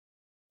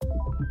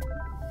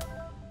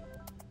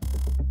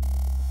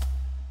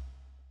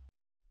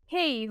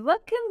Hey,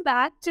 welcome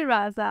back to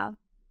Raza.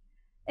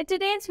 In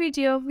today's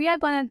video, we are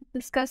going to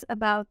discuss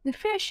about the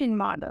Diffusion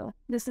model.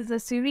 This is a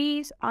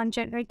series on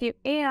generative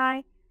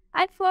AI,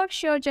 and for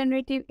sure,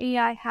 generative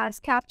AI has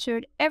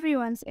captured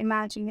everyone's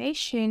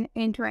imagination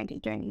in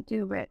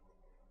 2022 with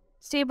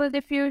stable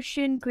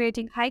diffusion,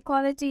 creating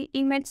high-quality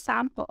image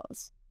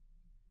samples.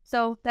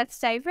 So let's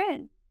dive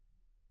in.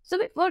 So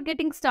before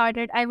getting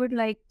started, I would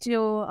like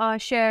to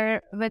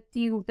share with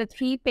you the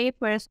three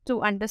papers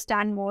to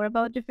understand more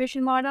about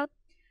diffusion model.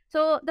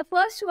 So the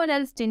first one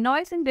is the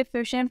noise and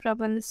diffusion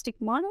probabilistic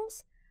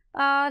models.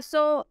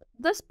 So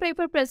this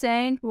paper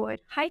present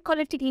what high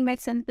quality image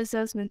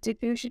synthesis with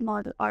diffusion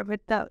model or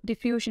with the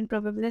diffusion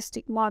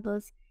probabilistic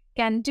models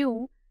can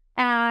do.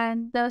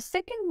 And the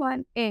second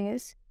one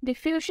is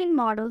diffusion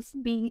models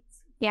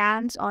beats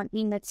GANs on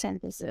image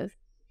synthesis.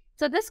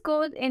 So this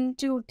goes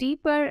into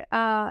deeper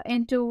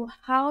into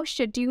how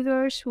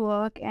schedulers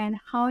work and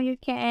how you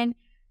can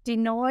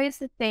denoise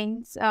the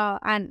things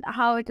and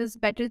how it is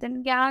better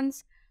than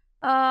GANs.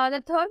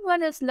 The third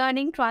one is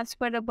learning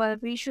transferable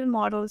visual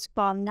models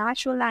from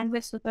natural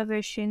language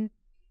supervision.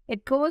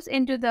 It goes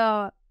into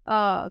the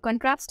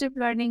contrastive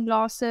learning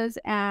losses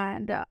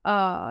and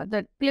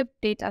the clip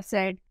data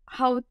set,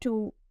 how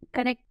to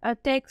connect a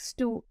text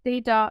to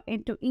data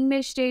into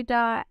image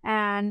data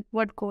and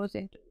what goes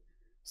into.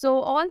 So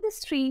all these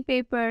three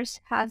papers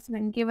has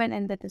been given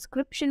in the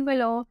description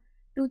below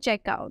to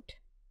check out.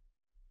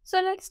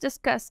 So let's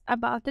discuss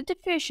about the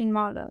diffusion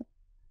model.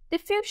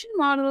 Diffusion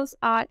models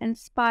are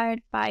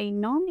inspired by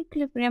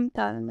non-equilibrium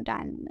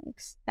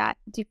thermodynamics that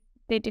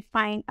they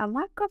define a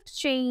Markov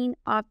chain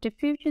of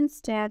diffusion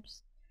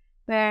steps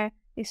where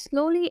they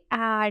slowly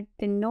add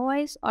the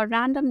noise or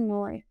random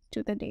noise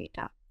to the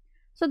data.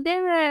 So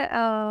there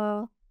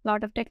are a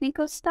lot of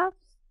technical stuff,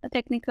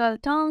 technical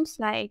terms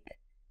like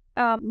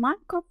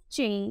Markov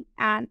chain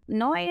and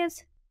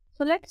noise.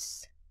 So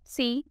let's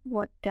see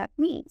what that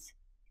means.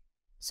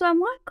 So a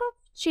Markov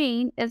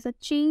chain is a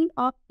chain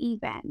of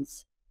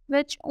events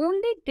which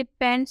only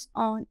depends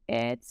on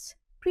its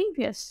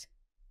previous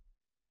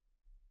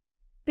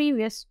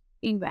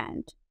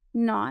event,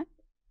 not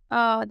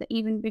the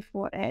event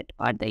before it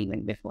or the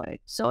event before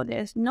it. So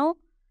there's no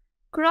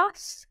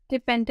cross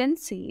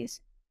dependencies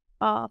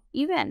of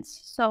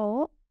events.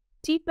 So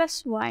t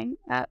plus 1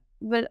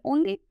 will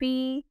only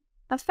be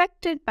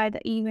affected by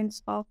the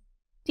events of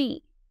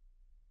t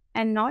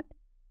and not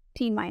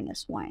t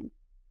minus 1.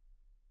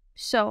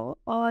 So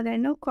there are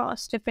no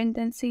cross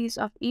dependencies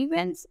of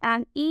events,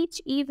 and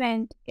each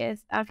event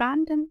is a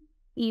random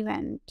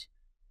event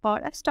or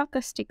a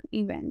stochastic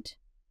event.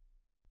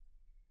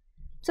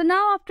 So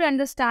now after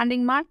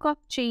understanding Markov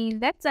chain,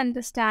 let's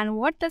understand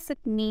what does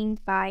it mean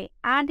by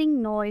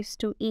adding noise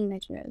to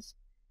images.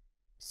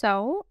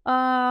 So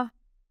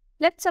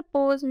let's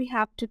suppose we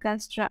have to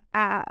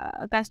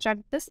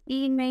construct this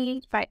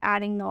image by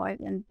adding noise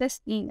in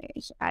this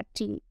image at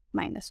t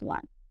minus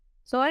 1.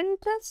 So in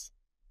this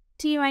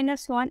t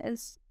minus 1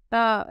 is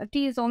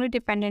t is only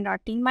dependent on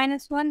t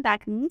minus 1.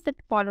 That means it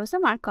follows a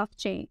Markov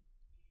chain.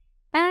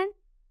 And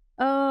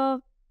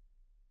the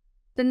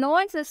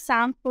noise is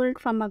sampled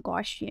from a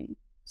Gaussian.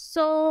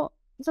 So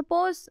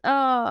suppose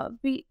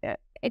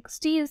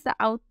xt is the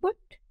output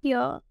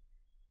here,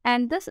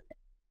 and this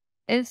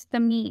is the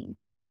mean.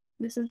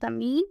 This is the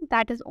mean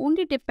that is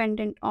only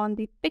dependent on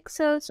the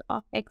pixels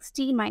of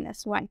xt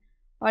minus 1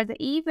 or the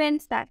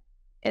events that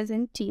is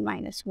in t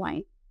minus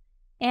 1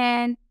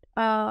 and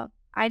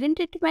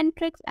identity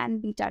matrix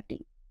and beta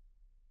t.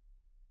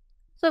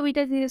 So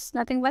beta t is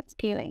nothing but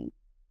scaling,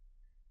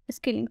 a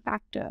scaling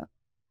factor.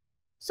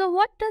 So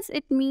what does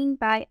it mean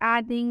by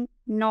adding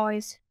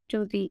noise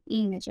to the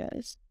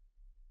images?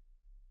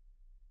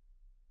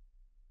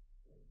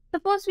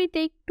 Suppose we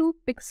take two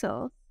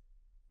pixels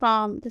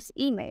from this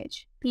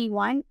image,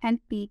 P1 and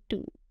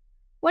P2.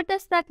 What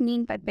does that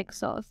mean by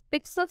pixels?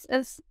 Pixels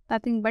is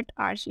nothing but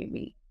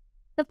RGB.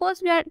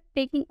 Suppose we are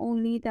taking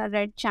only the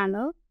red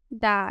channel,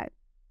 that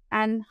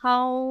and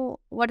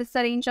what is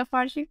the range of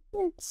RGB?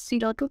 It's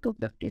 0 to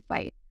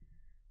 255.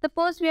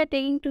 Suppose we are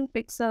taking two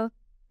pixels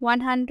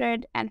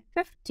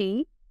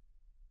 150.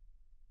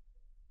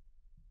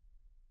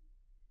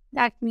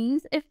 That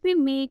means if we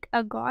make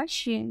a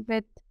Gaussian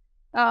with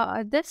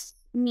this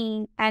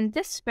mean and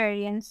this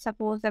variance,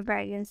 suppose the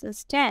variance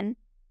is 10,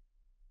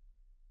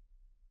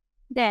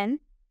 then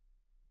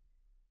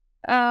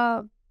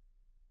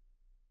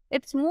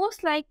it's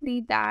most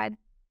likely that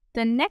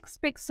the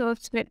next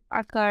pixels will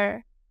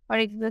occur or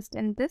exist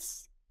in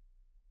this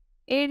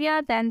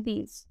area than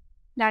these.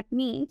 That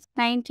means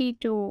 90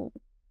 to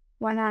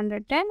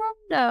 110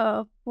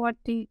 and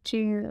 40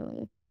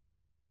 to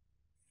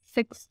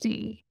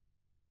 60.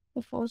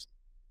 Suppose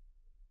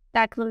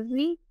that will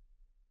be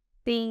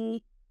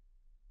the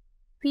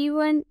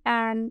P1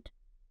 and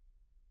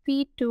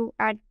P2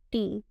 at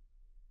T.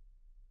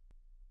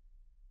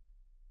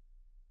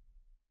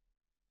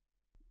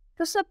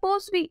 So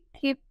suppose we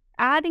keep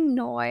adding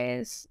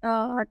noise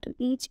to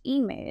each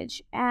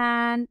image,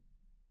 and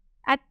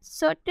At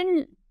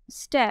certain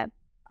step,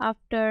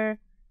 after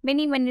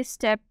many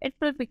steps, it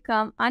will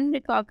become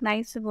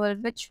unrecognizable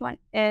which one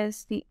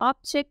is the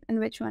object and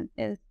which one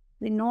is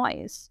the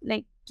noise,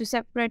 like to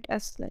separate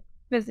us like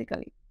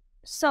physically.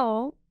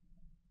 So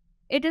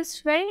it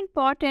is very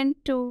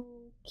important to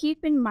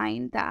keep in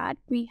mind that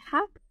we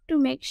have to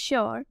make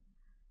sure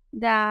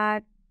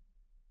that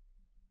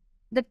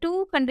the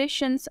two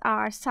conditions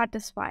are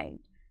satisfied.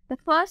 The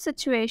first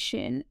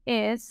situation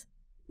is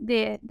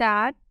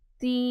that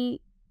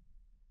the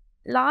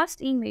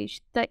last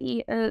image,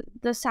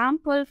 the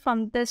sample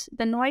from this,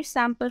 the noise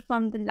sample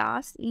from the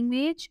last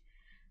image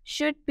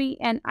should be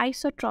an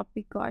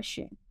isotropic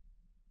Gaussian,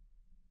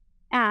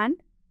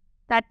 and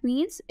that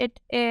means it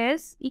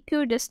is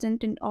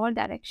equidistant in all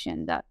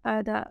directions.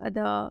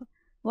 The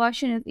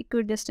Gaussian is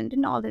equidistant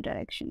in all the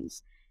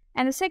directions.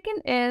 And the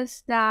second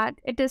is that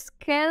it is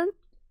scaled,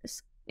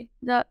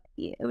 the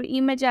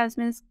image has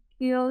been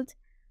scaled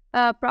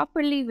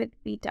properly with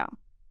beta.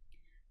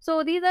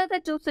 So these are the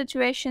two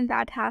situations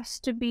that has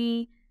to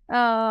be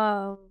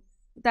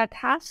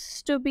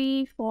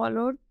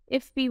followed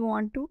if we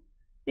want to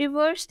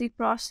reverse the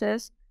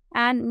process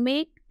and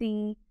make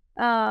the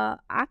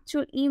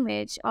actual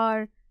image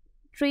or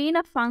train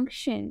a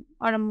function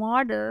or a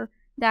model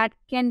that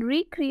can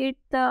recreate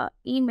the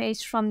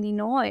image from the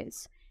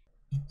noise.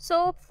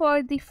 So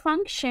for the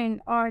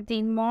function or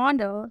the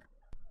model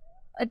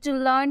to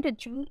learn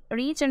to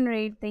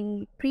regenerate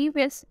the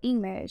previous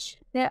image,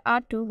 there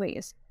are two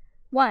ways.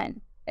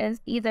 One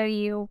is either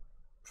you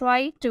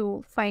try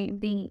to find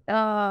the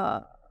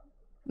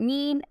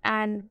mean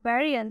and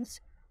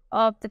variance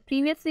of the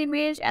previous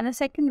image, and the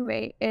second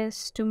way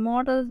is to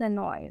model the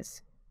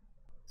noise.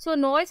 So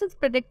noise is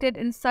predicted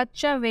in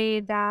such a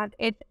way that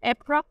it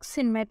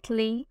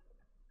approximately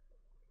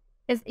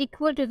is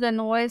equal to the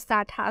noise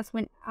that has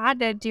been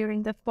added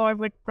during the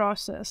forward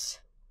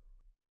process.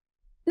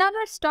 Now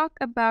let's talk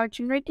about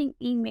generating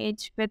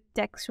image with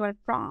textual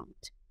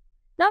prompt.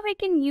 Now we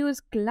can use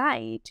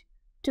Glide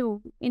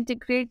to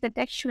integrate the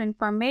textual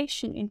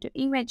information into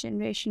image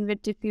generation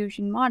with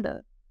diffusion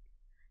model.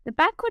 The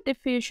backward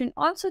diffusion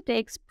also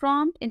takes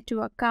prompt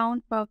into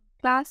account for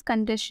class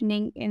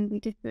conditioning in the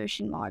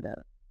diffusion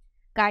model,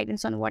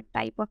 guidance on what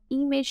type of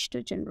image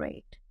to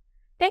generate.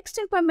 Text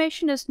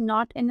information is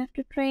not enough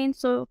to train,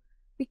 so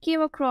we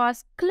came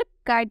across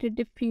clip-guided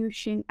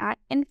diffusion and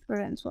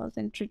inference was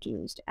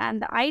introduced.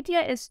 And the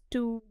idea is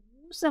to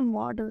use a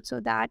model so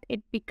that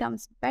it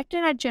becomes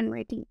better at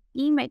generating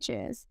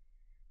images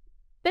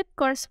with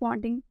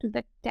corresponding to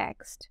the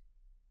text.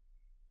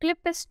 Clip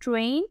is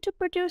trained to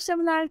produce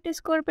similarity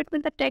score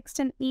between the text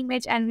and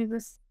image, and we will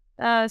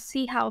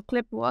see how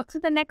Clip works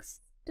in the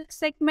next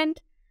segment.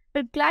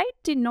 But Glide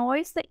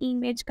denoise the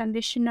image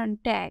condition on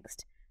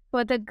text.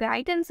 Further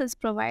guidance is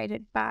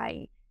provided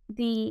by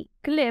the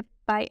Clip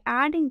by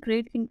adding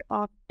gradient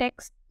of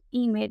text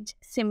image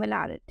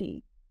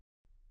similarity.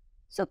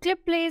 So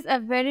Clip plays a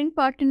very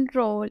important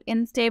role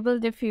in stable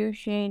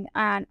diffusion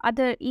and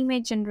other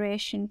image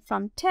generation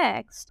from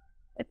text.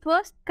 It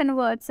first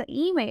converts the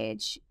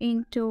image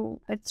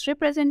into its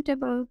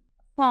representable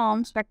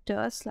forms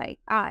vectors like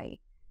I,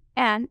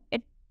 and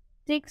it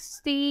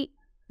takes the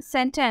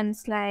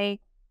sentence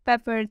like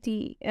pepper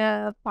the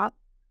pop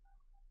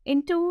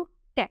into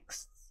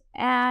text,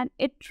 and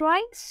it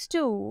tries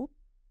to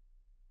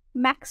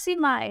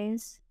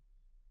maximize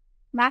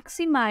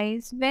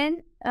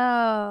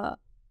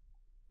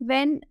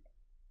when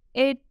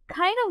it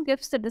kind of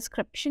gives the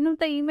description of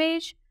the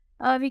image,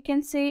 we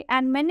can say,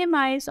 and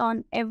minimize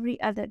on every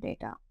other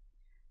data.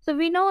 So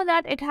we know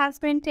that it has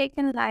been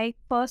taken like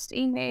first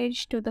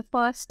image to the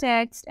first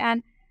text,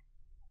 and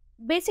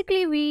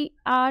basically we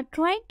are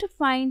trying to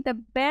find the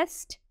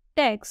best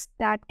text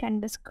that can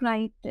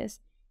describe this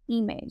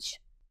image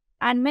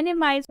and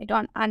minimize it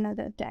on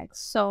another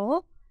text.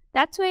 So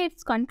that's why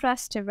it's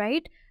contrastive,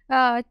 right?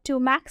 To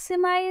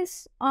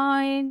maximize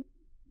on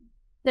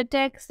the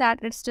text that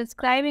it's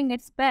describing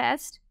its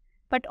best,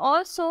 but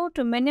also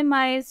to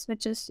minimize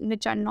which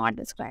are not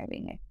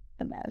describing it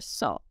the best.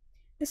 So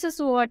this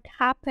is what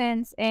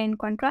happens in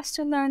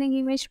contrastive learning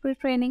image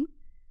pre-training,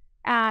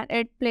 and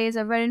it plays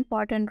a very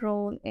important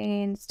role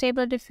in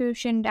stable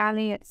diffusion,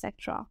 DALI,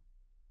 etc.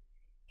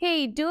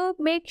 Hey, do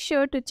make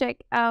sure to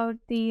check out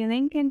the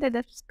link in the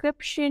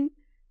description,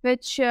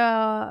 which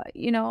has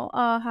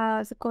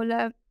a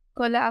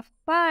collab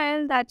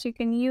file that you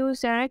can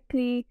use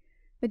directly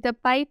with the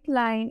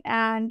pipeline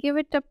and give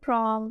it a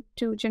prompt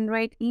to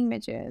generate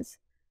images,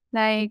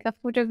 like a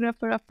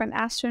photographer of an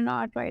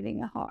astronaut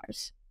riding a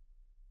horse.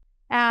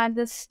 And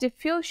this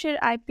Diffusion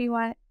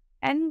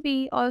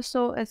IP1NB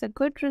also is a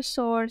good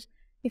resource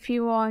if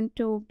you want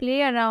to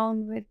play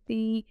around with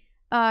the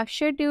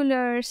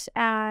schedulers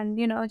and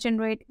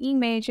generate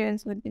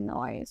images with the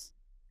noise.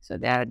 So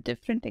there are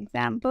different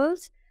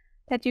examples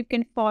that you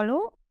can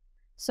follow.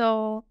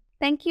 So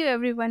thank you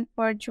everyone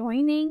for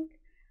joining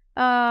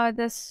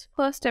this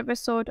first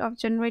episode of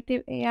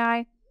Generative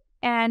AI,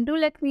 and do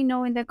let me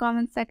know in the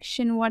comment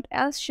section what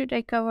else should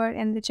I cover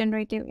in the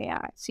Generative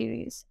AI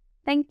series.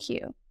 Thank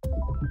you.